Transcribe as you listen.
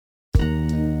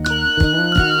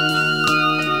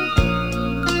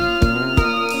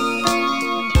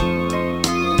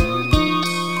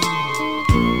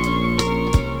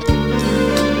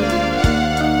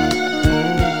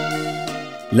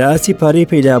لە ئاسیپارەی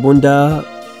پەیدابووندا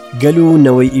گەل و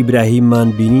نەوەی ئیبراهیممان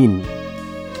بینین.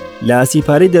 لە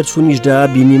ئاسیپارەی دەرچوونیشدا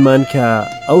بینیمان کە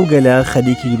ئەو گەلە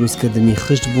خەریکی دروستکردنی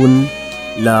خشت بوون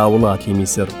لە وڵاتی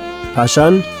میسر.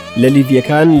 پاشان لە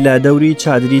لیڤیەکان لە دەوری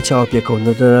چادری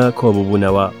چاوپێکەوتندا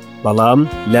کۆبووبوونەوە، بەڵام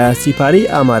لە سیپارەی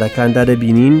ئامارەکاندا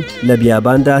دەبینین لە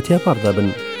بیاباندا تێپەڕ دەبن.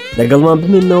 لەگەڵمان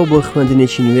بمێنەوە بۆ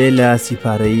خوێندنێکی نوێ لە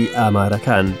سیپارەی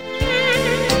ئامارەکان.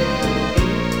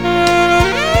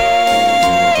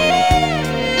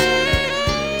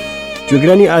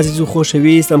 گوێگرانی ئازیز و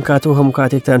خۆشەویست، ئەم کاتەوە هەموو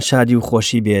کاتێکتان شادی و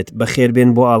خۆشی بێت. بەخێربێن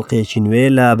بۆ ئاڵلقەیەکی نوێ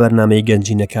لە بەرنامەی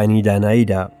گەنجینەکانی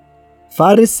داناییدا.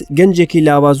 فارس گەنجێکی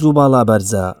لاوازوو باڵا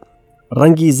بەرزە،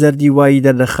 ڕەنگی زەردی وایی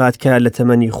دەردەخات کە لە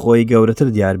تەمەنی خۆی گەورەتر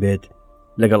دیار بێت.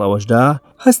 لەگەڵ ئەوەشدا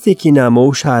هەستێکی نامە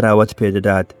و شاراوەت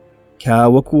پێدەدات کە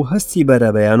وەکو هەستی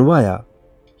بەرەبەیان وایە.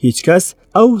 هیچ کەس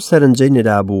ئەو سەرنجەی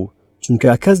نەدابوو،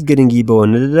 چونکە کەس گرنگی بەوە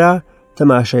نەدەدا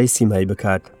تەماشای سیمای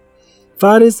بکات.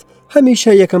 فارس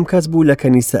هەمیشە یەکەم کەس بوو لە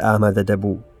کەنیسە ئامادە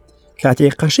دەبوو.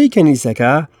 کاتێک قەشەی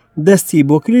کەنیسەکە دەستی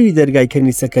بۆ کلێری دەرگای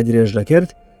کەنیسەکە درێژ دەکرد،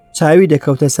 چاوی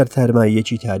دەکەوتە سەر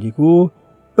تارماییەکی تاریک و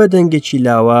بە دەنگێکی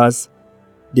لاواز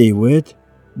دەیوت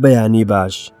بەیانی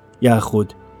باش یاخود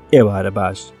ئێوارە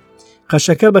باش.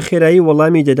 قەشەکە بە خێرایی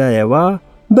وەڵامی دەدایەوە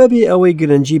بەبێ ئەوەی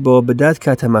گرنگی بۆ بدات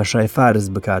کە تەماشای فارس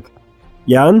بکات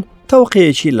یان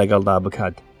تەوقەیەکی لەگەڵدا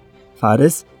بکات.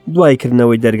 فارس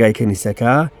دوایکردنەوەی دەرگای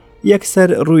کەنیسەکە یەکسەر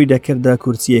ڕووی دەکردە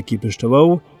کورسیەکی پشتەوە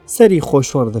و سەری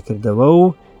خۆشوەڕ دەکردەوە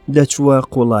و دەچووە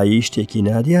قوڵایی شتێکی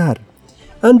نادیار.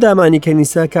 ئەندامانی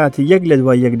کەنیسە کاتی یەک لە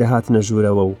دوای یەک دەهاتنە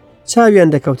ژوورەوە و چاویان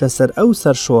دەکەوتە سەر ئەو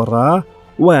سەر شۆڕە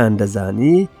ویان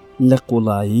دەزانی لە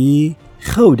قوڵایی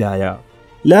خەودایە.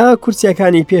 لە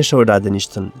کورسیەکانی پێشەوەدا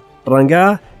دەنیشتن. ڕەنگە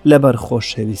لەبەر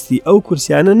خۆشەویستی ئەو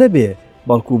کورسیانە نەبێ،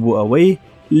 بەڵکو بوو ئەوەی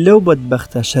لەو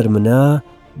بەدبەختە شەرمنە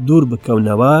دوور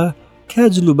بکەونەوە کە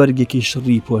جلوبەرگێکی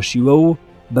شڕی پۆشیوە و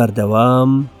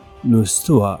بەردەوام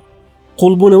نووسووە.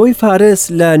 قوڵبوونەوەی فارس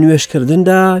لە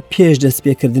نوێشکردندا پێش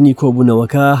دەستپێکردنی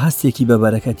کۆبوونەوەکە هەستێکی بە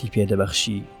بەرەکەتی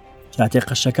پێدەبەخشی. کاتێک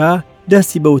قەشەکە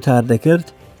دەستی بە وتار دەکرد،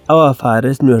 ئەوە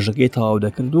فارس نوێژەکەی تەواو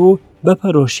دەکرد و بە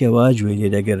پەرۆشیەوە گوێ لێ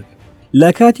دەگرت. لە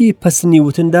کاتی پەسنی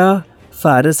وتندا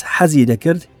فارس حەزی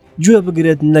دەکرد گوێ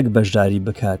بگرێت نەک بەشداری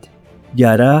بکات.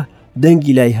 دیارە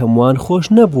دەنگی لای هەمووان خۆش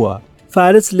نەبووە.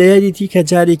 فارس لە یادیتی کە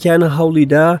جارێکیانە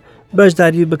هەوڵیدا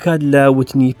بەشداری بکات لە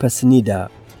وتنی پەسنیدا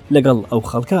لەگەڵ ئەو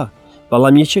خەڵکە،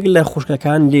 بەڵام یەکێک لە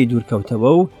خوشکەکان لێی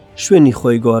دوورکەوتەوە و شوێنی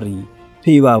خۆی گۆڕی.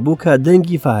 پێی وابوو کە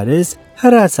دەنگی فارس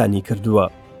هەراسانی کردووە.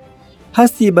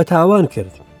 هەستی بەتاوان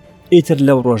کرد. ئیتر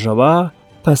لەو ڕۆژەوە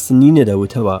پەسنی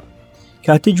نەدەوتەوە.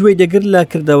 کاتی گوێی دەگرت لە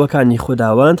کردەوەکانی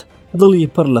خوداوەند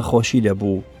دڵی پڕ لە خۆشی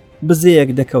دەبوو. بزەیەک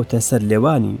دەکەوتە سەر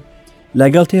لێوانی.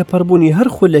 لەگەڵ تێپەڕبوونی هەر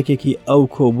خولەکێکی ئەو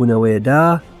کۆبوونەوەیەدا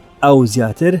ئەو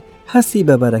زیاتر هەستی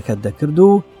بە بەرەکەت دەکرد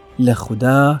و لە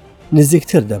خودا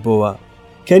نزیکتر دەبەوە.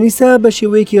 کەنیسە بە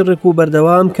شێوەیەکی ڕێک و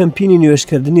بەردەوام کەمپینی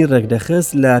نوێشکردنی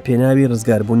ڕێکدەخست لە پێناوی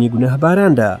ڕزگاربوونی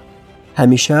گونەهباراندا.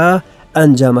 هەمیشە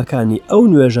ئەنجامەکانی ئەو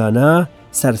نوێژانە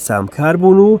سەرسامکار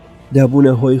بوون و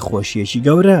دەبوونە هۆی خۆشیەکی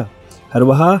گەورە.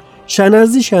 هەروەها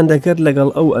شانازیشان دەکرد لەگەڵ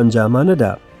ئەو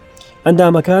ئەنجامانەدا.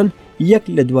 ئەندامەکان یەک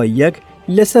لە دوای یەک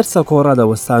لەسەر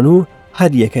سەکۆڕادەوەستان و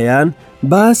هەریەکەیان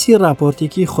باسی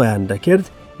راپۆرتێکی خۆیان دەکرد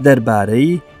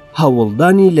دەربارەی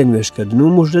هەوڵدانی لە نوێشکردن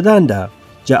و موژدەداندا.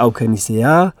 جا ئەو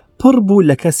کەنیسەیە پڕ بوو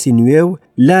لە کەسی نوێ و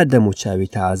لا دەم و چاوی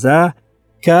تازە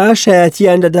کە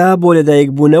شایەتیان دەدا بۆ لەدایک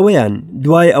بوونەوەیان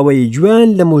دوای ئەوەی جوان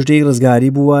لە موژدەی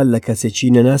ڕزگاری بووە لە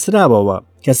کەسێکی نەناسراوەوە.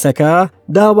 کەسەکە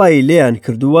داوای لێیان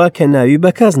کردووە کە ناوی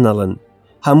بە کەس نەڵن.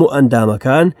 هەموو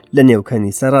ئەندامەکان لە نێو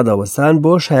کەنیسە ڕادەوەستان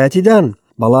بۆ شایەتیدان،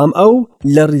 بەڵام ئەو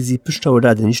لە ڕیزی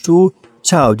پشتەوەدا دەنیشت و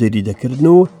چاودێری دەکردن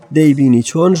و دەیبینی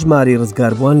چۆن ژماری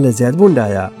ڕزگاربووان لە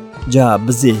زیادبووندایە. جا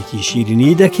بزەیەکی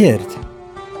شیرینی دەکرد.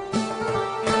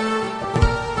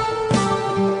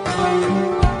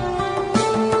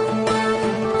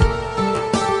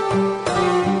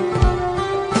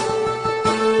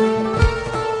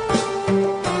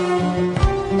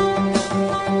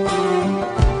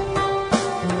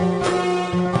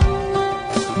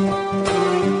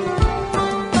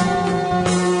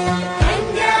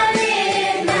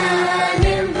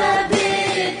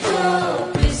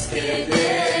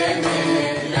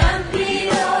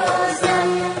 Rosa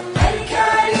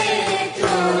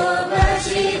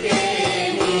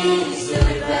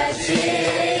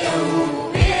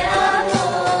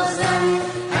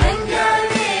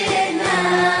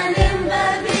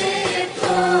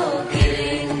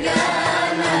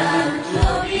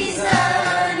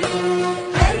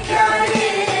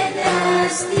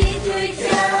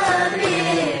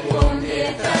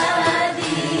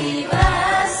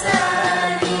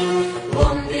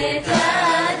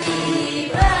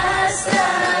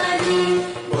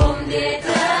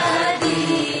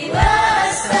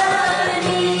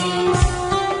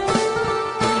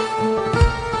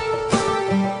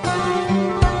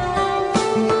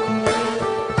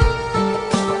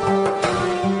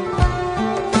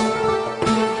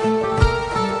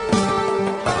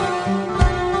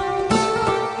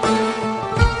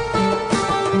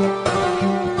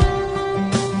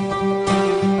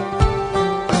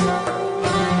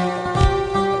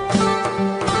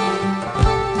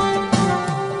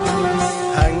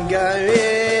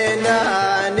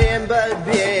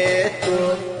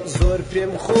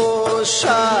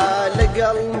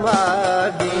لەگەڵ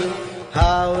مابی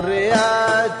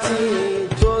هاوڕێیاتی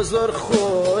تۆ زۆر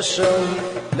خۆشم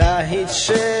لا هیچ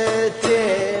شتێ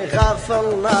غەفڵ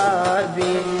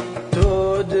نابی تۆ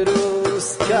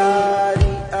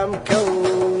دروستکاری ئەم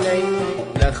کەونەی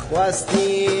لە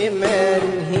خواستی من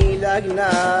هیلاک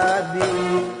نابی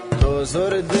تۆ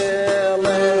زۆر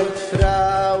دڵت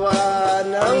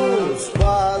فراوانە و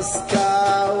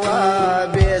سوپاسکاوە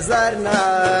بێزار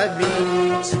نابی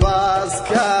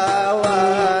سوپاسکاوە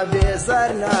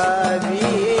بێزار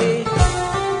نابی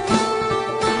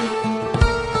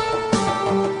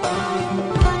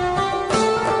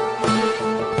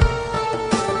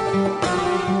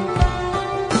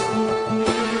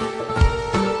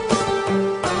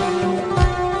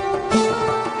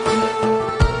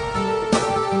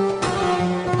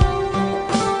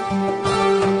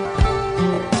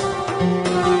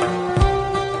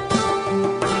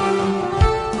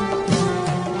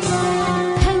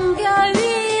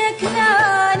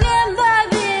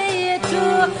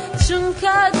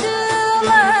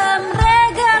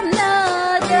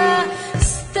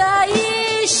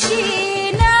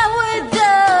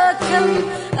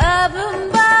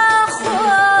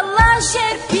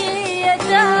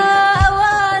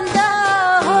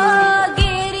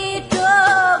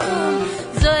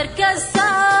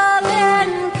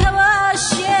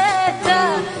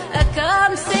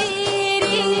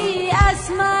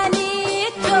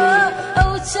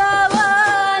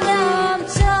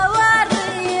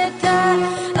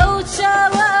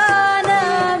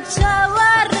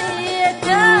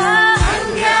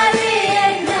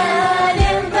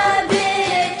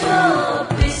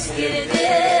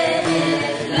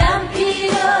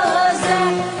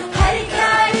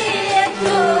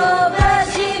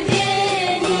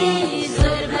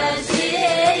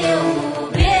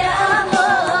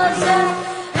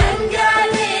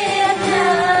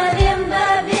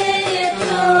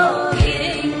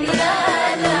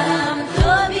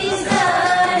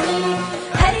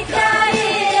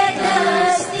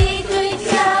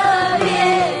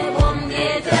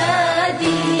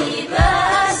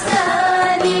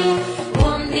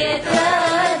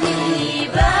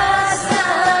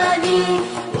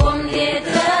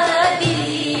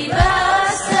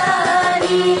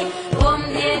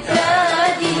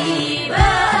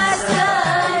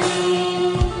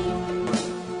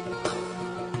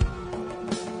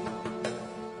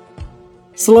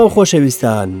سڵاو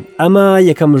خۆشەویستان، ئەمە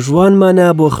یەکەم ژوانمانە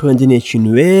بۆ خوێندنێکی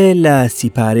نوێ لە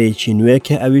سیپارەیەکی نوێ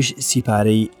کە ئەویش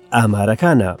سیپارەی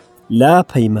ئامارەکانە لە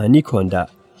پەیمانی کۆندا.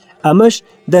 ئەمەش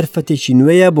دەرفەتێکی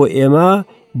نوێیە بۆ ئێمە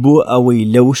بۆ ئەوەی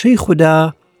لە وشەی خوددا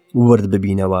ورد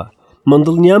ببینەوە. من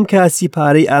دڵنیام کە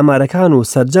سیپارەی ئامارەکان و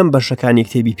سەرجەم بەشەکانی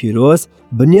کتێبی پیرۆز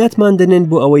بنیاتمان دەنێن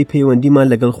بۆ ئەوەی پەیوەندیمان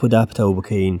لەگەڵ خوددا پتەو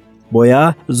بکەین. بۆیە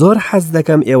زۆر حەز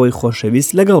دەکەم ئێوەی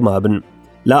خۆشەویست لەگەڵما بن.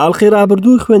 لە ئاڵقەی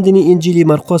ڕابردوو خوێندنی ئینجیلی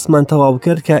مەرقۆسمان تەواو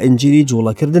کرد کە ئینجیلی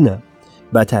جوڵەکردنە.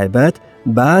 بە تایبەت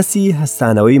باسی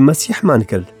هەستانەوەی مەسیحمان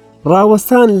کرد.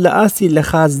 ڕاوەستان لە ئاسی لە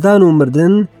خازدان و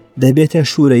مردن دەبێتە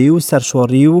شوورەیی و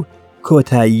سەرشۆڕی و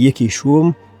کۆتاییەکی شوم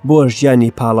بۆ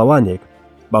ژیانی پاڵەوانێک،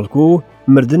 بەڵکو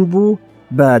مردن بوو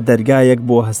بە دەرگایەک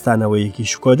بۆ هەستانەوەیەکی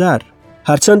شکۆدار.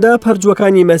 هەرچەندە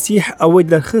پەرجوەکانی مەسیح ئەوەی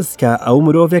دەرخست کە ئەو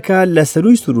مرۆڤێکە لە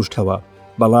سەروی سروشتەوە،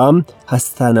 بەڵام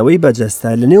هەستانەوەی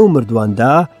بەجەستە لە نێو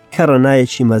مردواندا کە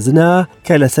ڕەنایەکی مەزنە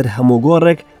کە لەسەر هەموو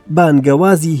گۆڕێک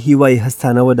بانگەوازی هیوای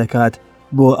هەستانەوە دەکات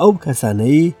بۆ ئەو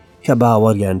کەسانەی کە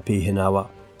باوەڕیان پێی هێناوە.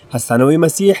 هەستانەوەی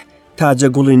مەسیح تاجە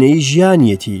گوڵینەی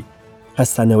ژیانیەتی.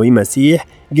 هەستانەوەی مەسیح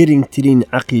گرنگترین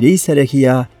عەقیدەی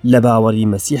سەرەکیە لە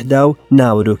باوەڕی مەسیحدا و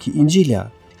ناوەرۆکی ئینجیلە.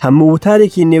 هەموو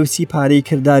وتارێکی نێوسی پارەی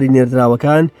کردداری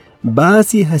نێردراوەکان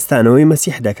باسی هەستانەوەی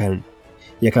مەسیح دەکەن.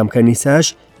 یەکەم کەنیسەش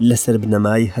لەسەر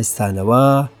بنەمای هەستانەوە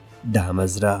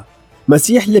دامەزرا.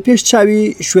 مەسیح لە پێش چاوی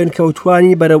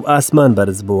شوێنکەوتوانی بەرەو ئاسمان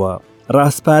بەرز بووە.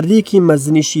 ڕاستپاردەیەکی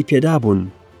مەزنیشی پێدا بوون.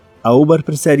 ئەو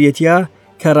بەرپرسەریەتە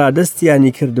کە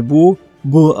ڕادەستیانی کردبوو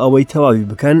بۆ ئەوەی تەواوی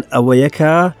بکەن ئەوەیە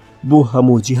کە بۆ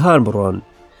هەموو جیهان بڕۆن.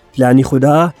 پلانی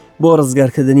خوددا بۆ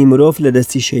ڕزگارکردنی مرۆڤ لە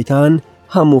دەستی شەیتان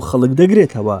هەموو خەڵک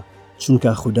دەگرێتەوە،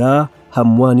 چونکە خوددا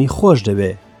هەمووانی خۆش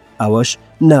دەوێ. ئەوەش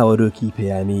ناوەرۆکی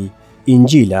پەیامی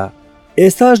ئینجیلە.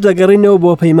 ئێستاش دەگەڕینەوە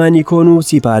بۆ پەیمانی کۆن و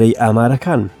سیپارەی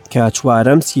ئامارەکان کە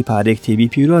چوارەم سیپارێک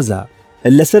تێبی پیرۆزە.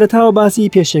 لە سەرەتاوە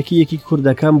باسی پێشەکیەکی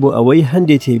کوردەکەم بۆ ئەوەی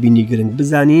هەندێک تێبینی گرنگ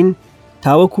بزانین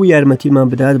تاوەکو یارمەتیمان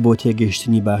بدات بۆ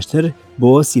تێگەیشتنی باشتر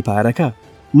بۆ سیپارەکە.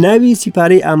 ناوی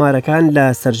سیپارەی ئامارەکان لە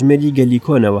سەرژمێری گەلی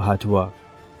کۆنەوە هاتووە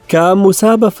کە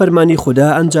موسا بە فەرمانی خوددا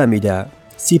ئەنجامیدا.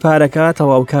 سیپارەکە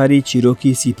تەواوکاری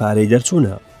چیرۆکی سیپارەی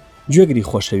دەرچوونە. گوێگری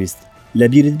خۆشەویست،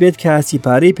 لەبیرت بێت کە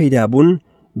سیپارەی پەیدابوون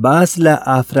باس لە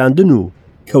ئافراندن و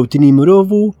کەوتنی مرۆڤ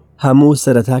و هەموو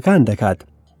سەرەتاکان دەکات.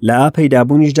 لە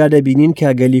پەیدابوونیشدا دەبینین کە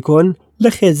گەلی کۆن لە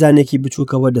خێزانێکی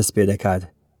بچووکەوە دەست پێ دەکات.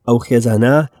 ئەو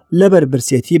خێزانە لەبەر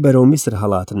برسێتی بەرەو میسر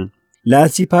هەڵاتن. لە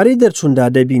سیپارەی دەرچووندا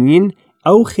دەبینین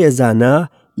ئەو خێزانە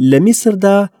لە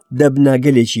میسردا دەبنە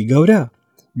گەلێکی گەورە.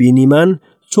 بینیمان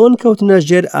چۆن کەوتنە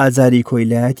ژێر ئازاری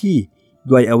کۆیلایەتی.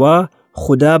 دوای ئەوە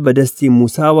خوددا بەدەستی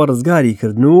موساوە ڕزگاری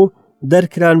کردن و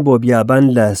دەرکران بۆ بیابان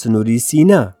لە سنووری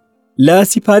سینا. لە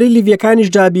سیپاری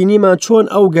لیڤیەکانیشدا بینیمان چۆن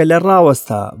ئەو گەلە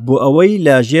ڕاوەستا بۆ ئەوەی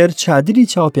لە ژێر چادری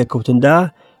چاوپێکەوتندا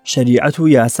شەریعەت و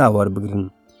یاسا وەربگرن.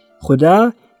 خوددا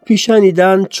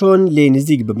پیشانیدان چۆن لێ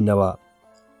نزیک ببنەوە.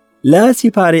 لە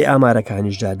سیپارەی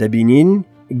ئامارەکانیشدا دەبینین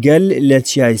گەل لە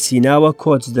چیای سیناوە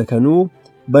کۆچ دەکەن و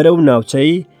بەرەو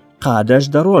ناوچەی قادەش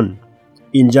دەڕۆن.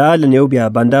 اینجا لە نێو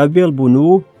بیاباندا بێڵ بوون و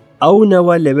ئەو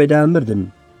نەوە لەوێدا مردن.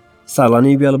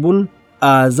 ساڵانی بێڵبوون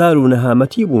ئازار و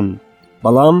نەهامەتی بوون،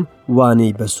 بەڵام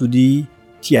وانەی بەسوودی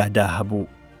تیادا هەبوو.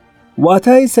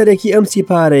 واتای سەرەکی ئەم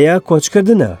سیپارەیە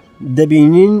کۆچکردنە.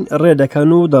 دەبینین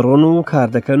ڕێدەکەن و دەڕۆن و کار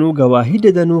دەکەن و گەواهی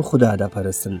دەدەن و خوددا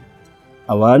دەپەرستن.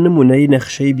 ئەوە نمونەی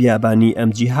نەخشەی بیابانی ئەم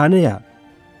جیهانەیە.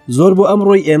 زۆر بۆ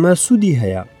ئەمڕۆی ئێمە سوودی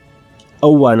هەیە.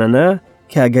 ئەو وانانە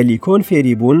کە گەلی کۆن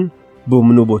فێری بوون بۆ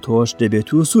من و بۆ تۆش دەبێت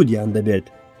و سوودیان دەبێت.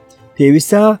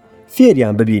 پێویستە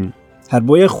فێریان ببین. هەر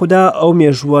بۆیە خوددا ئەو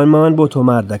مێژوانمان بۆ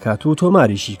تۆمار دەکات و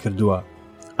تۆماریشی کردووە.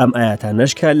 ئەم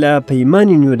ئاەتانەش کە لە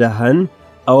پەیمانی نوێدا هەن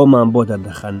ئەوەمان بۆ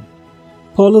دەردەخەن.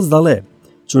 پۆڵس دەڵێ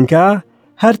چونکە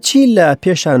هەرچی لە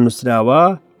پێشان نووسراوە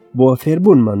بۆ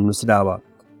فێربوونمان نووسراوە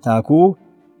تاکو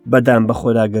بەدام بە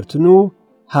خۆداگرتن و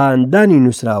هاندانی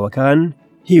نووسراوەکان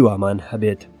هیوامان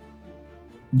هەبێت.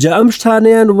 جا ئەم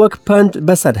شتانەیان وەک پند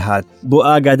بەسەر هات بۆ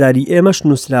ئاگاداری ئێمەش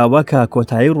نووسراوە کە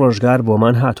کۆتایی ڕۆژگار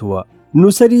بۆمان هاتووە.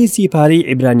 نووسەری سیپارەی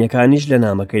عیبرانیەکانیش لە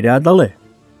نامەکەیدا دەڵێ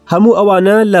هەموو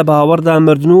ئەوانە لە باوەڕدا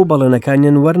مردن و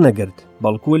بەڵێنەکانیان وەرنەگرت،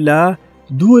 بەڵکو لە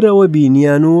دوورەوە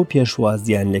بینیان و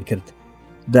پێشوازیان لێکرد.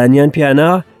 دانیان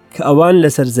پیانە کە ئەوان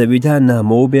لەسەر زەویدا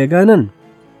نامە و بێگانن.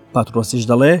 پاترۆسیش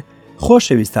دەڵێ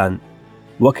خۆشەویستان،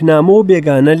 وەک نامە و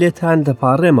بێگانە لێتان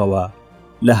دەپاڕێمەوە،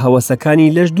 لە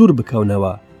هەوەسەکانی لەش دوور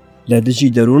بکەونەوە، لە دژی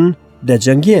دەروون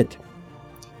دەجەنگێت.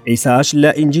 ئیساش لە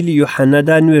ئینجیلی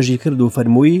یوحەنەدا نوێژی کرد و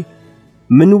فەرمووی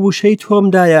من وشەی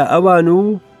تۆمدایە ئەوان و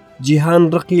جیهان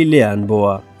ڕقی لێیان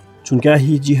بووە، چونکە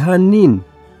هیچ جیهان نین،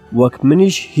 وەک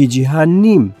منیش هیچ جیهان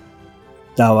نیم.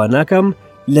 داوا ناکەم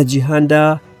لە جیهاندا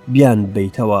بیان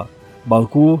بیتەوە،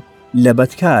 بەڵکو لە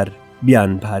بەدکار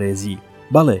بیان پارێزی.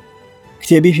 بەڵێ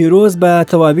کتێبی پیرۆز بە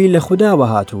تەواوی لە خودداوە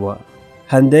هاتووە.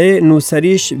 هەندێک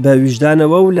نووسەریش بە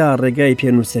ویژدانەوە و لە ڕێگای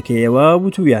پێنووسەکەیەوە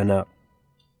وتویانە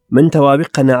من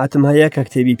تەواوی قەناعەتم هەیە کە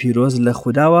کتێبی پیرۆز لە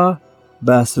خودداوە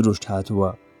بە سروشت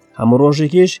هاتووە. هەموو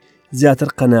ڕۆژێکیش زیاتر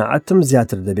قەناعەتم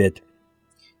زیاتر دەبێت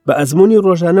بە ئەزمموی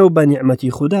ڕۆژانە و بە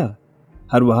نیعمەتی خوددا.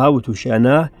 هەروەها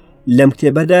وتوشیانە لەم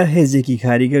کتێبەدا هێزێکی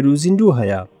کاریگەر و زیندوو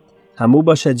هەیە. هەموو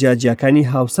بەشە جیاجیەکانی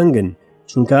هاوسەنگن،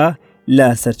 چونکە لە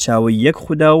سەرچاوی یەک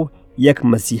خوددا و یەک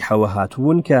مەسیحەوە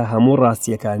هاتوون کە هەموو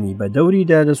ڕاستیەکانی بە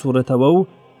دەوریدا دەسوورەتەوە و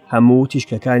هەموو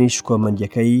تیشکەکانی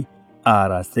شکۆمەندیەکەی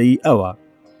ئاراستەی ئەوە.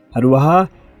 هەروەها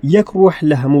یەک ڕۆح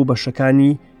لە هەموو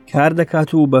بەشەکانی کار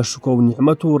دەکات و بە شکۆ و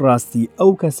نیعمەت و ڕاستی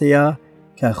ئەو کەسەیە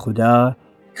کە خوددا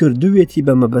کردوێتی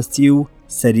بە مەبەستی و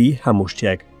سەری هەموو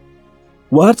شتێک.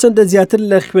 و هەرچەندە زیاتر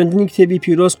لە خوێندنی کتێبی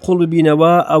پیرۆز قوڵ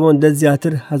ببینەوە ئەوەندە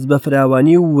زیاتر هەست بە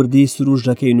فراوانی و وردی سروش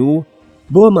دەکەین و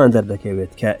بۆمان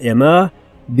دەردەکەوێت کە ئێمە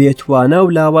بێتوانە و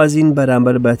لاوازین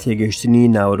بەرامبەر بە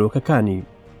تێگەیشتنی ناوەرۆکەکانی.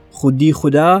 خودی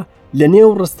خوددا لە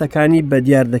نێو ڕستەکانی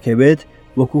بەدیار دەکەوێت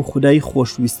وەکو خودای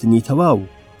خۆشویستنی تەواو.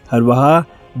 هەروەها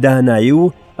دانایی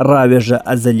و ڕاوێژە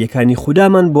ئەزەلیەکانی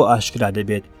خودامان بۆ ئاشکرا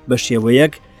دەبێت بە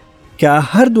شێوەیەک کە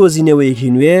هەر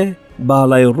دۆزینەوەیەکی نوێ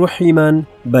باڵای ڕوحیمان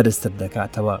بەرزتر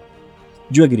دەکاتەوە.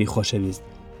 گوێگری خۆشەویست،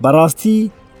 بەڕاستی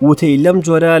وتەی لەم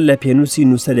جۆرە لە پێنووسی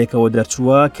نووسەرێکەوە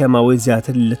دەرچووە کە ماوەی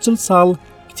زیاتر لە 40 ساڵ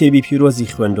کتێبی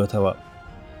پیرۆزی خوێندۆتەوە.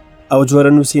 ئەو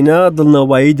جۆرە نووسینە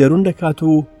دڵنەوایی دەروون دەکات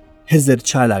و هزر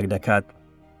چالاک دەکات.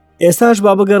 ئێستاش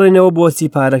با بگەڕێنەوە بۆ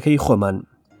سیپارەکەی خۆمان.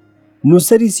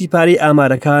 نووسەری سیپارەی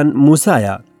ئامارەکان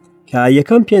موسایە کە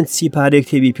یەکەم 5 سیپارەی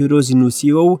کتێبی پیرۆزی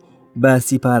نووسیوە و بە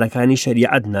سیپارەکانی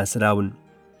شەریعەت ناسراون.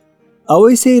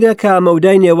 ئەوەی سەیرە کە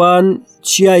مەودای نێوان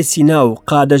چیای سینا و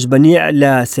قادەش بەنیع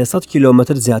لە 300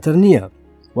 کیلۆمەتر زیاتر نییە،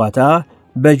 واتە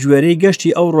بە گوێرەی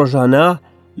گەشتی ئەو ڕۆژانە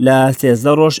لە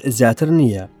 13 ڕۆژ زیاتر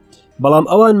نییە. بەڵام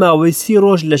ئەوان ماوەی 30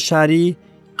 ڕۆژ لە شاری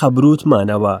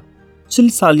قەبروتمانەوە. 40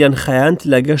 ساڵیان خەیاند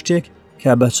لە گەشتێک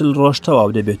کە بە 40 ڕۆژ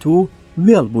تەواو دەبێت و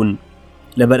وێڵ بوون.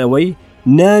 لەبەر ئەوەی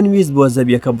نانویست بۆ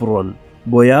زەویەکە بڕۆن،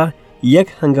 بۆیە یەک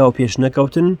هەنگاو پێش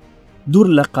نەکەوتن دوور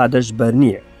لە قادەش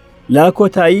بەرنیە. لا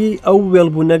کۆتایی ئەو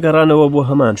وێڵبوو نەگەڕانەوە بۆ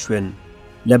هەمان شوێن.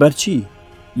 لەبەرچی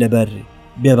لەبەر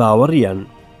بێباوەڕیان.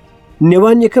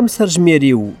 نێوان یەکەم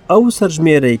سەرژمێری و ئەو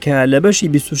سەرژمێرەی کە لە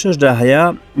بەشی 26دا هەیە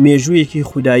مێژوویەکی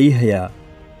خودایی هەیە.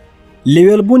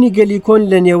 لەوێڵبوونی گەلی کۆن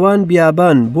لە نێوان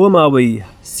بیابان بۆ ماوەی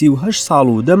 38 ساڵ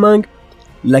و 10 مانگ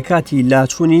لە کاتی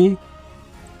لاچوونی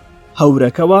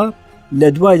هەورەکەوە لە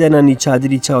دوای دانانی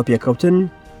چادری چاوپێکەوتن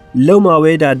لەو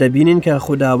ماوەیەدا دەبینین کە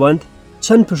خوداوەند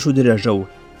چەند پش و درێژە و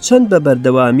چەند بە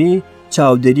بەردەوامی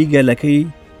چاودێری گەلەکەی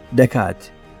دەکات،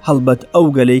 هەڵبەت ئەو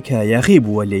گەلەی کە یاخی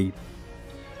بووە لێی.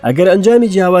 ئەگەر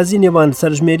ئەنجامی جیاوازی نێوان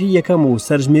سەرژمێری یەکەم و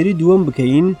سەرژمێری دووەم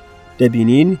بکەین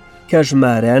دەبینین کە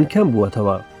ژمارەیان کەم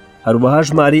بووەتەوە. هەروەها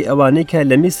ژماری ئەوانەی کە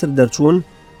لە میسر دەرچوون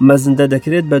مەزندە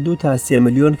دەکرێت بە 2 تا 3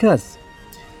 ملیۆن کەس.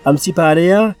 ئەم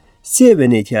سیپارەیە 3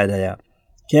 وێنەی تیادایە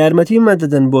کە یارمەتیمان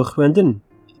دەدەن بۆ خوێندن.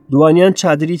 دوانیان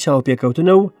چادری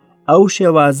چاوپێکەوتنە و ئەو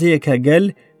شێوازەیە کە گەل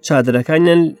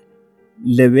چادرەکانیان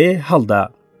لەوێ هەڵدا.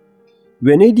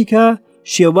 وێنەی دیکە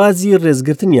شێوازی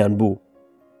ڕێزگرتنیان بوو.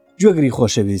 گوێگری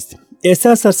خۆشەویست،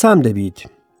 ئێستا سەرسام دەبیت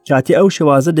کاتی ئەو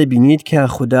شێوازە دەبینیت کە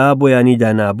خوددا بۆیانی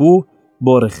دانابوو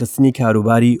بۆ ڕێخستنی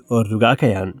کاروباری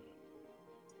ئۆردوگاکەیان.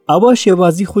 ئەوە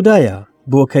شێوازی خوددایە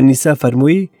بۆ کەنیسە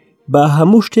فەرمووی بە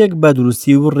هەموو شتێک بە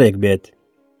دروستی و ڕێک بێت.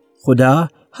 خوددا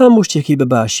هەموو شتێکی بە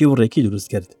باشی و ڕێکی دروست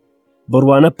کرد.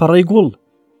 بڕوانە پەڕەی گوڵ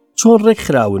چۆن ڕێک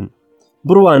خراون،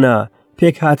 بڕوانە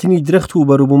پێکهاتنی درەخت و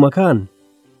بەروبوومەکان.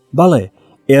 بەڵێ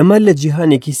ئێمە لە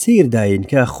جیهانێکی سیرداین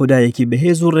کە خودایەکی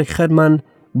بەهێز و ڕێکخەرمان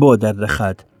بۆ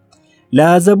دەردەخات. لە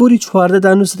زەبووری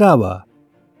 14دا نووسراوە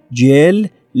جێل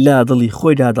لە دڵی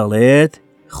خۆیدا دەڵێت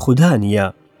خوددا نییە.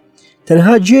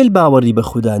 تەنها جێل باوەڕی بە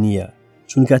خوددا نییە،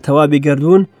 چونکە تەواوی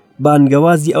گەردوون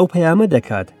بانگەوازی ئەو پەیامە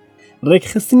دەکات.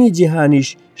 ڕێکخستنی جیهانیش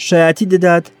شایەتی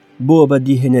دەدات بۆ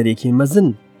بەدیهێنەرێکی مەزن.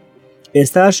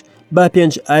 ئێستاش با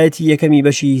 5 ئاەتی یەکەمی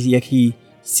بەشی یەکی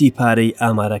سیپارەی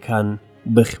ئامارەکان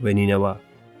بخوێنینەوە.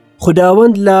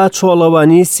 خوداوەند لە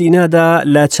چۆڵەوانی سینادا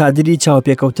لە چادری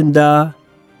چاوپێکەوتندا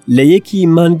لە یەکی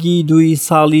مانگی دووی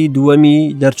ساڵی دووەمی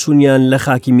دەرچوونیان لە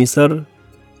خاکی میسر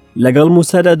لەگەڵ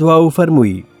موسایدا دوا و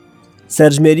فەرمووی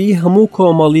سەرژمێری هەموو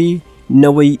کۆمەڵی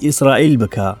نەوەی ئیسرائیل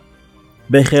بکە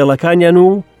بە خێڵەکانیان و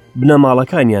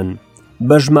بنەماڵەکانیان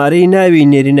بە ژمارەی ناوی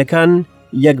نێرینەکان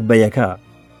 1 بە 1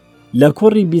 لە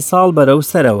کوڕی 20 ساڵ بەرەو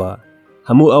سەرەوە.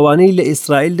 هەموو ئەوانەی لە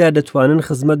ئیسرائیلدا دەتوانن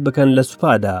خزمەت بکەن لە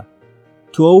سوپادا،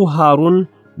 تۆ و هاڕون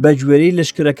بە گوێرەی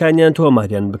لەشکرەکانیان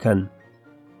تۆماریان بکەن.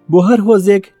 بۆ هەر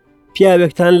هۆزێک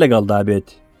پیاوێکتان لەگەڵدا بێت،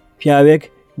 پیاوێک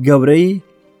گەورەی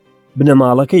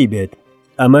بنەماڵەکەی بێت.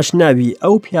 ئەمەش ناوی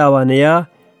ئەو پیاوانەیە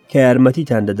کە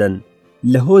یارمەتیتان دەدەن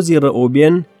لە هۆزی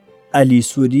ڕەئوبێن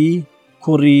ئەلیسووری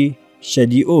کوڕی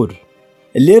شەدیئۆر.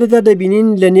 لێرەدا دەبینین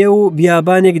لە نێو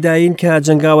بیابانێک داین کە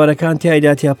جەنگاوەرەکان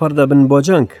تیایدا تێپەڕ دەبن بۆ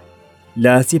جەنگ.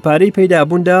 لە سیپارەی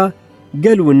پەیدابووندا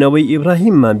گەل و نەوەی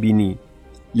ئیبراهیممان بینی.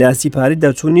 لە سیپاری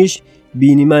دەرچوونیش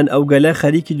بینیمان ئەو گەلە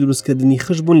خەریکی دروستکردنی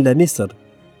خش بوون لە میسر.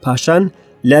 پاشان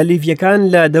لە لیڤیەکان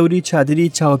لە دەوری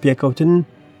چادری چاوپێکەوتن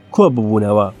کۆ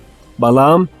ببوونەوە.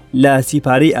 بەڵام لە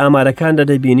سیپارەی ئامارەکاندا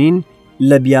دەبینین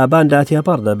لە بیاباندا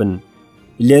تێپەڕ دەبن.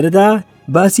 لێرەدا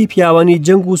باسی پیاوانی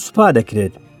جەنگ و سوپا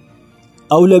دەکرێت.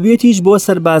 ئەو لەبێتیش بۆ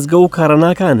سەربازگە و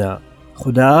کارەناکانە.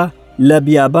 خوددا لە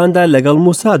بیاباندا لەگەڵ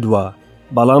موسا دووە،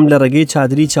 بەڵام لە ڕێگەی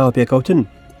چادری چاوپێکەوتن.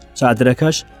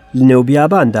 چادرەکەش لە نێو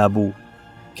بیاباندا بوو.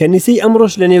 کەنیسەی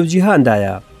ئەمڕۆژ لە نێو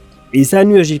جیهاندایە. ئیسا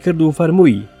نوێژی کرد و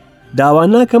فەرمووی داوا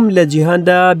ناکەم لە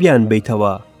جیهاندا بیان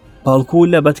بیتەوە، پاڵکو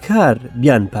لە بەدکار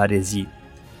بیان پارێزی.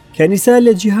 کەنیسا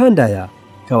لە جیهاندایە،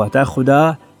 کەواتە خوددا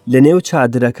لە نێو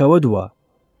چادرەکەوە دووە.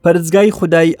 پەرزگای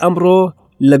خودای ئەمڕۆ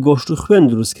لە گۆشت و خوێن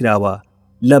دروست کراوە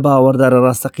لە باوەڕدارە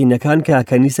ڕاستەقینەکان کە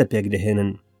کەنیسە پێک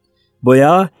دەهێنن.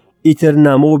 بۆیە ئیتر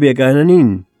نامە و بێگانە نین،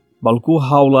 بەڵکو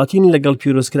هاوڵاتین لەگەڵ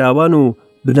پیرۆزکراوان و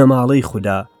بنەماڵەی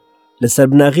خوددا، لەسەر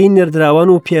بناغی نێردراوان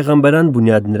و پێغەمبەران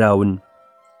بنیادنراون.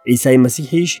 ئیسای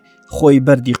مەسیحیش خۆی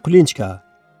بەردی قولینچکە،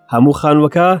 هەموو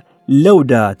خانوەکە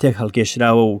لەودا تێک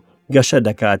هەڵکێشراوە و گەشە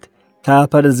دەکات تا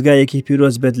پەرزگایەکی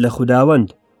پیرۆز بێت لە خوداوەند.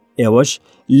 ئێوەش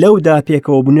لەودا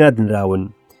پێکەوە بنیادنراون،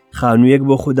 خانوویەک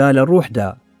بۆ خوددا لە ڕوحدا.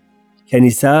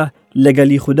 کەنیسا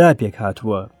لەگەلی خوددا پێک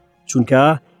هاتووە، چونکە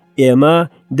ئێمە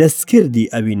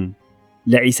دەستکردی ئەوین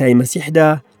لە ئیسای مەسیحدا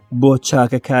بۆ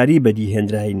چاکەکاری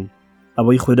بەدیهێنراین.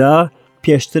 ئەوەی خوددا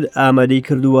پێشتر ئامادەی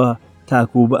کردووە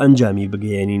تاکو بە ئەنجامی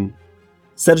بگەێنین.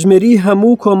 سەرژمێری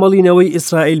هەموو کۆمەڵینەوەی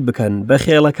ئیسرائیل بکەن بە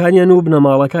خێڵەکانیان و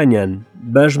بنەماڵەکانیان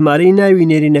بە ژمارەی ناوی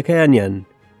نێرینەکانیان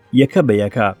 1 بە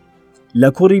 1 لە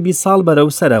کوڕی 20 ساڵ بەرەو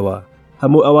سەرەوە.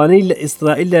 هەموو ئەوانەی لە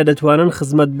ئیسرائیلدا دەتوانن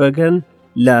خزمەت بگەن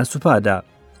لە سوپادا،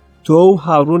 تۆ و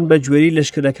هاڕون بە گوێری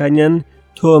لەشکرەکانیان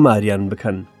تۆماریان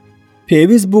بکەن.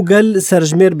 پێویست بوو گەل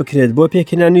سەرژمێر بکرێت بۆ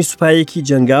پێکەنانی سوپایەکی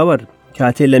جەنگاوەر.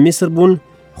 کاتێ لە میسر بوون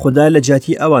خوددا لە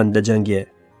جاتی ئەوان دەجەنگێ.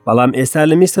 بەڵام ئێستا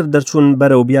لە میسر دەرچوون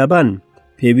بەرەو بیابان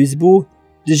پێویست بوو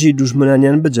دژی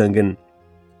دوژمنانیان بجەنگن.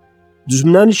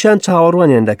 دوژمنانیشان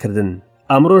چاوەڕوانیان دەکردن.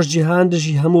 ئەمڕۆژ جیهان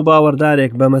دژی هەموو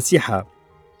باوەڕدارێک بە مەسیحە.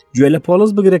 گوێ لە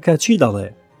پۆلس بگرەکە چی دەڵێ؟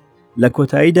 لە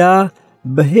کۆتاییدا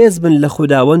بەهێز بن لە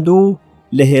خوداوەند و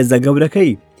لە هێزە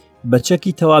گەورەکەی، بە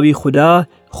چەکی تەواوی خوددا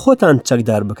خۆتان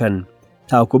چەکدار بکەن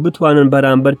تاکو بتوانن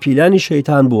بەرامبەر پیلانی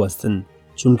شەیتان بوەستن،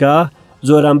 چونکە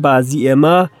زۆران بازی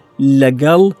ئێمە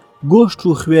لەگەڵ گۆشت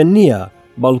و خوێن نییە،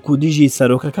 بەڵکو دژی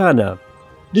سەرۆکەکانە،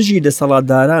 دژی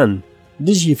دەسەڵاتداران،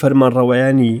 دژی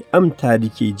فەرمانڕەوایانی ئەم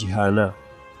تاریکی جیهانە،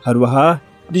 هەروەها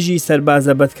دژی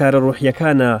سەربازە بەدکارە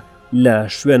ڕوحیەکانە لە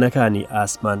شوێنەکانی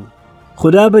ئاسمان.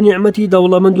 خدا بە نیعمەتی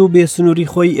دەوڵەمەند و بێسنووری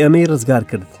خۆی ئێمەی ڕزگار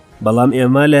کرد، بەڵام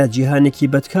ئێمە لە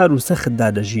جیهانێکی بەدکار و سەختدا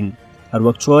دەژین،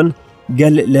 هەروەک چۆن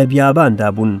گەل لە بیاباندا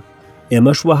بوون.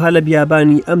 ئێمەش وەها لە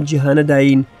بیابانی ئەم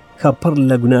جیهانەداین کە پڕ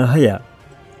لە گوناهەیە.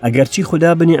 ئەگەرچی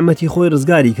خدا بە نیعمەتی خۆی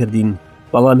ڕزگاری کردین،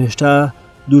 بەڵام هێشتا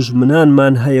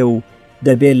دوژمنانمان هەیە و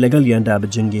دەبێت لەگەڵیاندا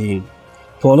بجنگین.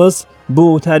 پۆلس بۆ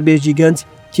وتاربێژی گەنج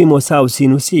تیمۆسا و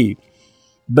سینوسی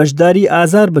بەشداری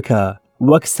ئازار بکە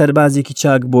وەک سەربازێکی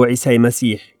چاک بۆ عیسای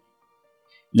مەسیح.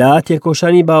 لە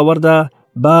تێکۆشانی باوەڕدا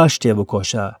باش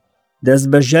تێبکۆشە، دەست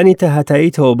بە ژیانی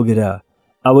تەهەتاییتەوە بگرە،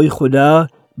 ئەوەی خوددا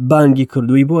بانگی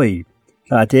کردووی بۆی.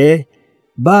 کاتێ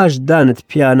باش دانت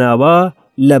پیاناوە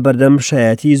لە بەردەم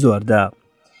شایەتی زۆردا.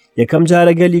 یەکەم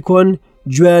جارە گەلی کۆن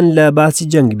گوێیان لە باسی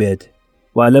جەنگ بێت،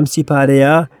 وا لەم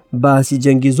سیپارەیە باسی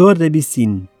جەنگی زۆر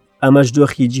دەبیستین. ئەمەش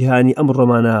دۆخی جیهانی ئەم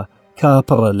ڕۆمانە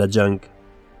کاپڕە لە جەنگ.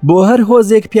 بۆ هەر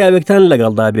هۆزێک پیاوێکتان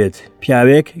لەگەڵدا بێت،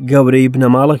 پیاوێک گەورەی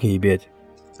بنەماڵەکەی بێت.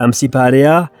 ئەم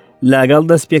سیپارەیە لاگەڵ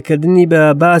دەستپێکردنی بە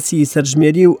باسی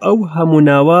سەرژمێری و ئەو هەموو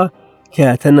ناوە کە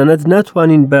تەنانەت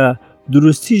ناتوانین بە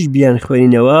دروستیش بیان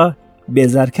خوێنینەوە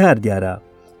بێزارکار دیارە،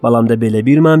 بەڵام دەبێت لە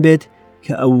بیرمان بێت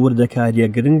کە ئەو وردەکاریە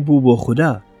گرنگ بوو بۆ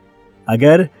خوددا.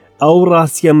 ئەگەر ئەو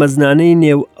ڕاستیە مەزنانەی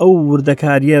نێو ئەو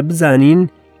وردەکاریە بزانین،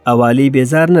 ئەوالەی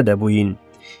بێزار نەدەبووین.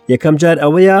 یەکەم جار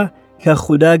ئەوەیە کە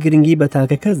خوددا گرنگی بە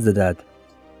تاکە کەس دەدات.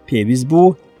 پێویست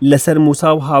بوو لەسەر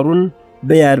موسا و هاڕون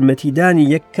بە یارمەتیدانی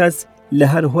یەک کەس لە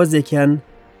هەر هۆزێکیان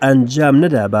ئەنجام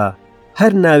نەدا بە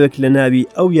هەر ناوێک لە ناوی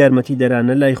ئەو یارمەتی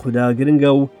دەرانە لای خوددا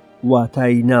گرنگە و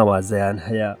واتای ناوازەیان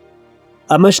هەیە.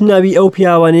 ئەمەش ناوی ئەو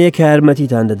پیاوانەیە کە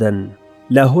یارمەتیتان دەدەن.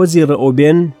 لە هۆزی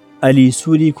ڕەئوبێن ئەلی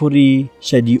سووری کوڕی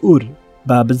شەدیئور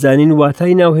با بزانین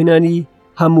واتای ناوهێنانی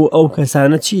هەموو ئەو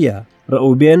کەسانە چییە.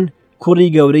 ڕەئوبێن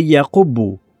کوڕی گەورەی یاقوب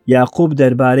بوو. یاقوب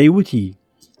دەربارەی وتی: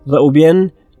 ڕەئوبێن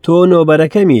تۆ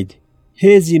نۆبەرەکەمیت،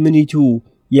 هێزی منیت و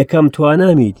یەکەم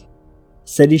توانامیت،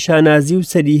 سەری شانازی و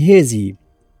سەری هێزی،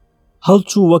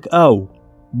 هەڵچوو وەک ئاو،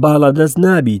 باڵەدەست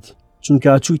نابیت،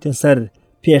 چونکە چوویتە سەر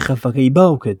پێخەفەکەی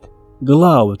باوکت،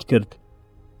 گڵاوت کرد،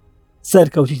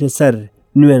 سەرکەوتیتە سەر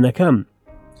نوێنەکەم.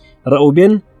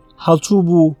 ڕەئوبێن هەڵچوو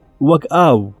بوو وەک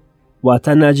ئاو،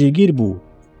 واتە ناجێگیر بوو.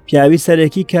 پیاوی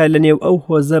سەرەکی کە لە نێو ئەو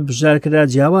هۆزە بژارکرا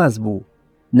جیاواز بوو.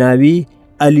 ناوی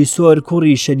ئەلیسۆر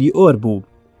کوڕی شەدیئۆر بوو.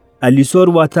 ئەلیسۆر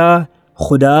واتە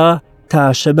خوددا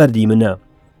تاشەبەردی منە.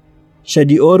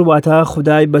 شەدیئۆر واتە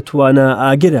خودای بەتوانە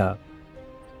ئاگرە.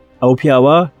 ئەو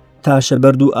پیاوە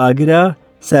تاشەبەرد و ئاگرە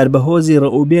سەربەهۆزی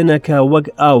ڕەئوبێنە کە وەک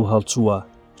ئاو هەڵچووە،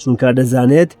 چونکە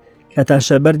دەزانێت کە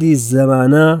تاشەبەردی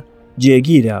زەمانە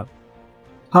جێگیرە.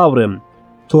 هاوڕێم،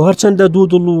 تۆ هەرچەندە دوو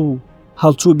دڵ و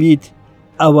هەڵچوو بیت،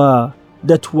 ئەوە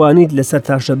دەتوانیت لەسەر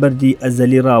تاشەبەردی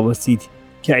ئەزەلی ڕاوەستیت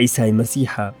کە عیسای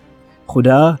مەسیحە.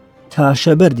 خوددا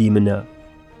تاشەبەردی منە.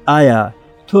 ئایا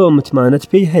تۆ متمانەت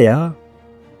پێی هەیە؟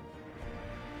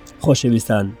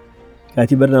 خۆشەویستان،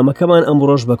 کاتی بەرنامەکەمان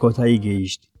ئەمڕۆژ بە کۆتایی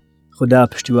گەیشت. خوددا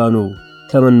پشتیوان و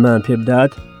تەمەنمان پێ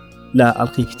بدات لە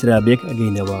ئەڵقی کترابێک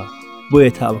ئەگەینەوە.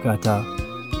 بۆیە تا ئەو کاتە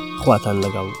خواتان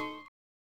لەگەڵ.